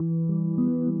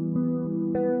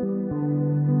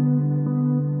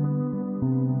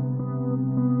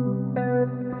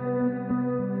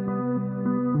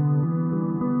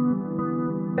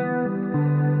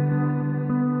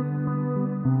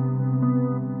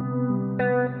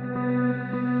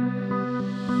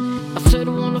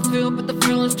feel, but the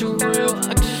feeling's too real.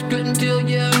 I just couldn't deal,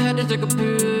 yeah, I had to take a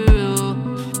pill.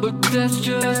 But that's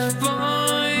just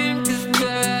fine, cause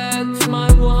that's my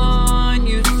one,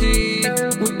 you see.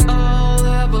 We all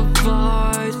have a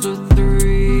vice or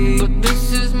three, but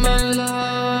this is my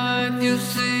life, you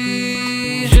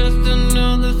see. Just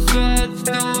another sad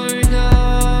story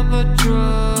of a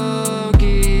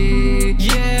druggie.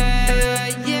 Yeah,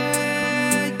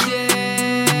 yeah,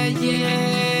 yeah, yeah, yeah.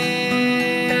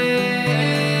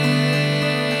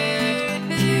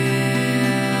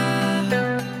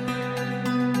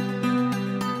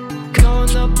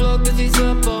 Calling up plug cause he's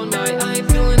up all night. I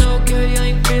ain't feeling okay, I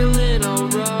ain't feeling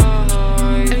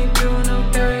alright. Ain't feeling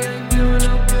okay, ain't feeling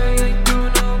okay, ain't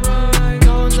feeling alright.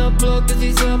 Calling up plug cause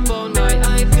he's up all night.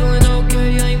 I ain't feeling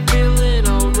okay, I ain't feeling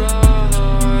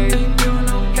alright. Ain't feeling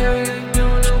okay, ain't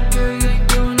feeling okay,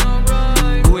 ain't feeling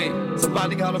alright. Quick,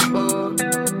 somebody got a plug. I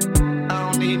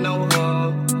don't need no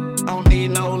hug, I don't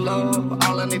need no love.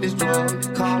 All I need is drugs.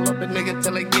 Call up a nigga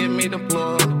till they give me the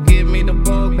plug. Give me the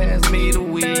plug, pass me the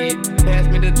weed. Pass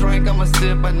me the drink, I'ma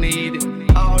sip, I need it.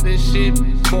 All this shit,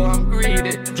 boy, I'm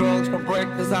greedy. Drugs for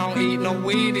breakfast, I don't eat no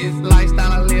weed. This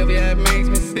lifestyle I live, yeah, it makes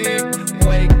me sick.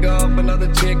 Wake up,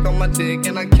 another chick on my dick,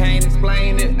 and I can't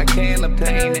explain it, I can't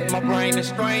obtain it. My brain is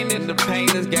straining, the pain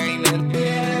is gaining.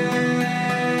 Yeah.